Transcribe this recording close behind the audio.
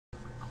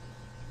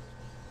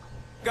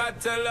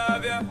Got to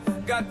love ya,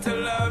 got to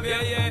love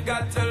ya, yeah,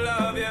 got to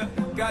love ya,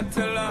 got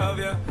to love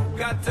ya,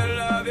 got to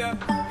love ya,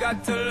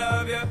 got to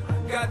love ya,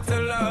 got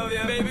to love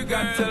ya, baby,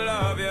 got to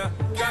love ya,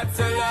 got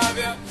to love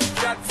ya,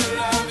 got to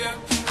love ya,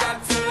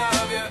 got to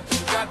love ya,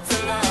 got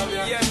to love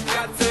ya, yeah,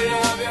 got to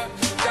love ya,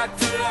 got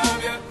to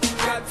love ya,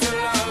 got to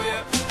love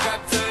ya,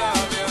 got to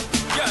love ya.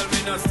 Girl,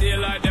 me no stay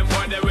like them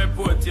when they will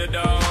put you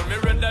down. Me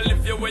rather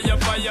lift you way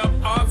up high up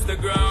off the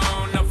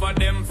ground. Enough of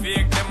them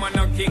fake, them are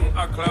no king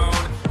or clown.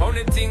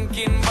 Only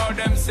thinking about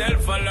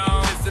themself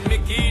alone. Listen me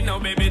key now,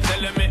 baby,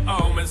 telling me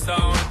how me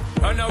sound.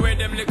 Run away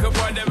them little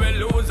boy, they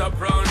will lose up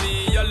round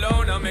me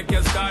alone. I make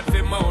you start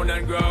to moan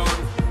and groan.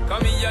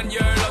 Come here and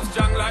your love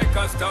strong like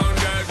a stone,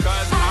 girl,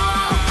 cause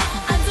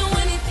I'd do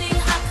anything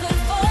I could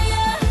for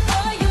you.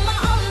 For you my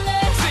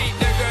only. See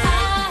the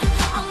girl.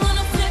 I'm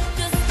gonna flip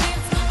the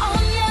script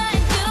on ya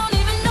and you don't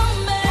even know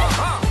me.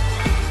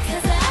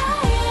 Cause I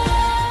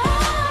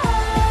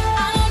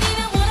don't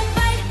even wanna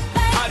fight.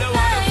 I don't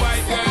wanna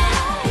fight, girl.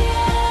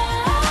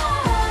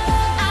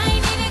 I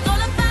ain't even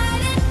gonna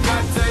fight it.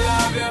 Got to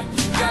love ya,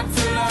 got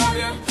to love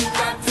ya,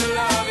 got to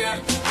love ya,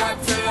 got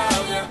to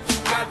love ya,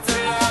 got to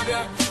love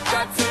ya,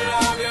 got to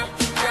love ya,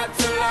 got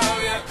to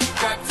love ya,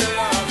 got to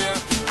love ya.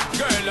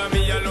 Girl, I'm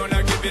me alone,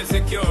 I give you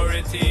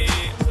security.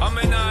 I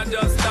may not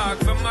just talk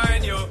for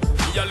mine, you.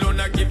 Me alone,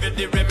 I give you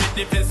the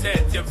remedy to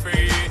set you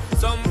free.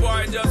 Some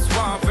boy just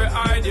want to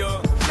hide you.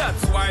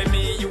 That's why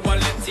me, you are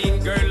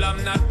letting. Girl,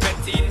 I'm not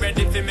betting.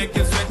 Ready to make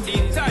you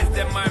sweating. Ties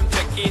them, I'm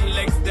checking.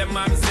 Legs them,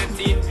 I'm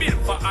setting. Built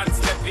for hard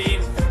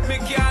stepping. Me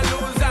can't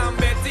lose, I'm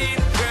betting.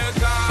 Girl,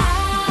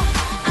 come.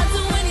 I'd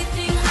do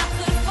anything I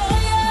could for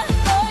you.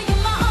 For you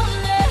my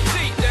only.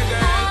 See the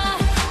girl.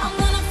 I'm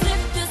gonna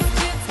flip the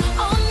script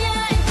on ya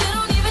and you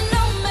don't even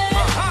know me.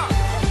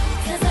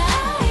 Cause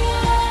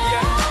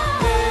Yeah.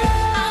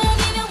 I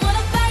don't even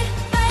wanna fight.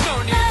 No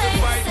need to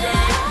fight,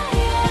 girl.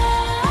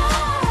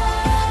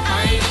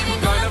 I ain't even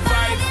gonna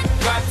fight.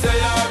 Got to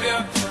love ya,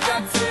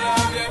 got to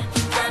love ya,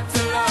 got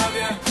to love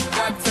ya,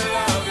 got to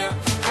love ya,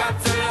 got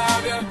to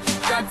love ya,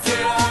 got to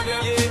love ya,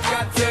 yeah,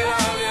 got to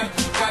love ya,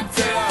 got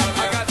to love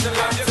ya, got to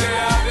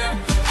love ya,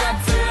 got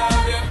to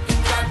love ya,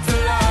 got to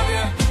love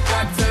ya,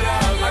 got to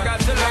love ya, got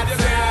to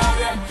love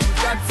ya,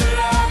 got to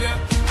love ya,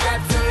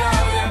 got to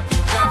love ya,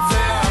 got to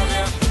love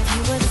ya. You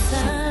were the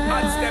sun.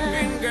 Hot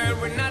stepping, girl,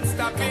 we're not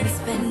stopping.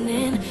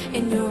 Spinning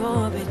in your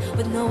orbit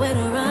with nowhere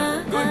to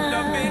run. Good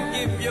loving,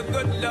 give you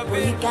good Well, you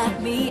loving.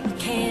 got me, I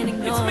can't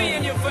ignore It's me it.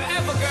 and you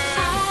forever, girl.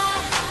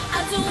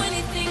 I'd do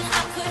anything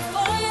I could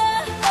for you.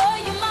 For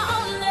you my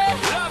only.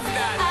 Love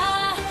that.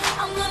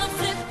 I'm gonna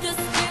flip the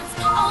script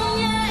on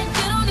ya and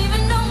you don't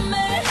even know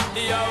me.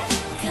 Yo,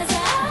 Cause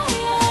I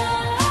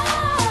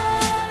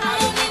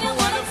don't even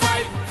wanna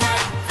fight.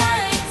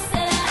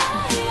 Said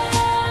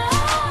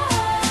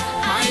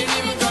I ain't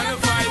even gonna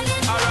fight.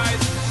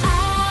 Alright,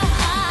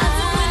 I'd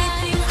do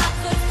anything I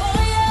could for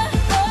you.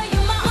 For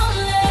you my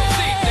only.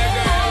 see the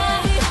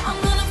girl. I'm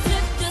gonna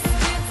flip the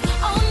script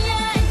on ya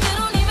and you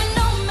don't even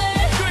know me.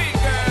 Sweet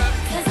girl.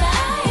 Cause I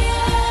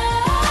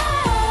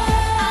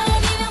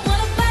don't even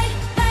wanna fight.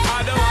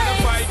 I don't wanna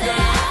fight,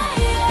 girl.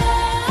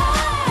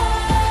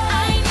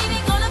 I ain't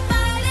even gonna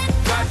fight it.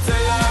 Got to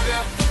love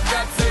ya,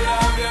 got to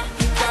love ya,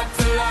 got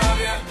to love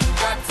ya,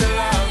 got to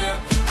love ya,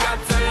 got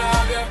to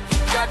love ya,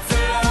 got to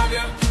love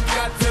ya,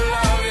 got to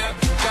love ya,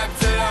 got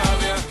to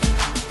love ya.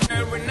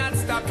 Girl, we're not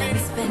stopping.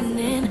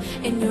 Spinning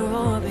in your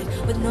orbit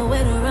with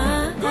nowhere to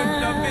run. Good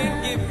loving,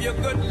 give you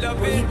good Well, you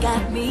loving.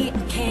 got me, I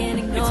can't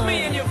ignore It's me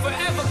it. and you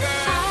forever,